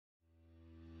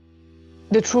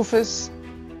The truth is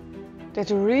that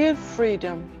the real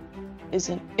freedom is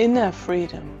an inner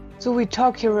freedom. So we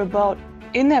talk here about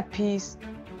inner peace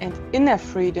and inner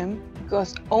freedom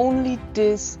because only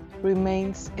this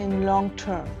remains in long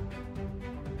term.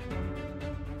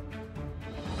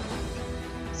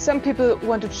 Some people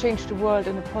want to change the world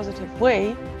in a positive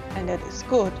way, and that is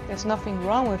good. There's nothing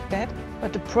wrong with that.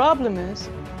 But the problem is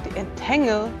they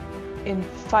entangle in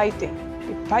fighting.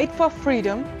 They fight for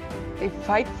freedom, they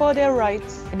fight for their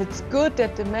rights, and it's good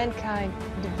that the mankind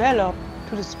developed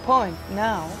to this point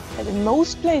now that in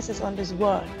most places on this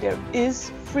world there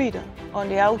is freedom on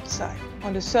the outside,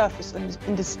 on the surface,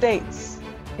 in the states,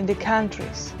 in the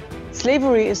countries.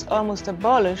 Slavery is almost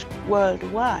abolished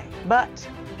worldwide, but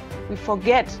we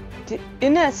forget the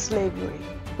inner slavery.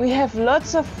 We have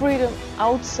lots of freedom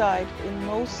outside in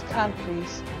most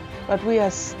countries, but we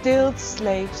are still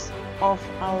slaves of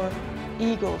our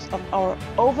egos, of our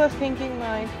overthinking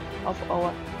mind, of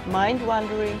our mind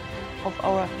wandering, of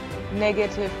our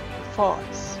negative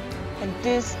thoughts. And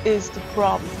this is the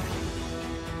problem.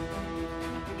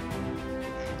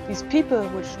 These people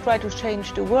which try to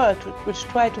change the world, which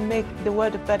try to make the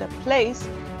world a better place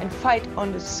and fight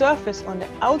on the surface, on the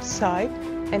outside,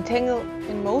 entangle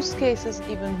in most cases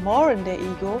even more in their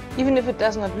ego, even if it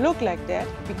does not look like that,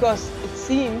 because it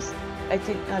seems like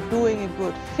they are doing a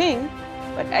good thing,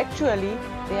 but actually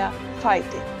they are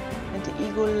fighting. And the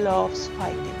ego loves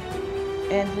fighting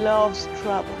and loves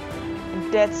trouble.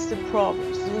 And that's the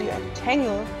problem. So you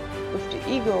entangle with the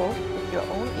ego, with your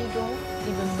own ego,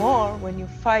 even more when you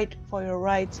fight for your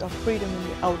rights of freedom in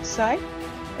the outside,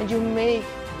 and you make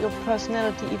your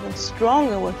personality even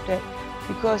stronger with that,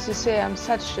 because you say, I'm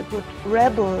such a good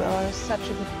rebel or such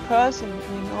a good person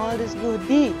doing all these good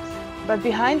deeds. But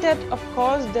behind that, of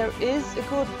course, there is a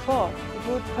good thought, a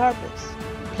good purpose.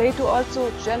 Plato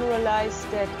also generalized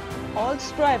that all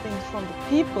strivings from the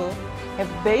people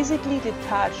have basically the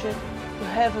target to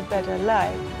have a better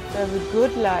life, to have a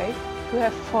good life, to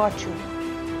have fortune.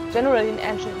 Generally, in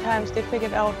ancient times, they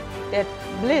figured out that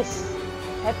bliss,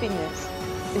 happiness,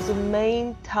 is the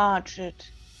main target.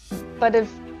 But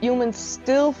if humans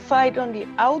still fight on the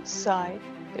outside,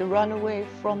 they run away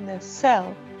from their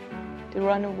self, they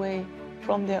run away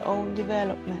from their own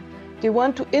development. They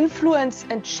want to influence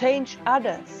and change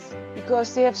others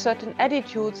because they have certain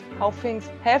attitudes how things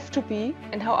have to be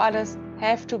and how others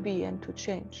have to be and to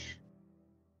change.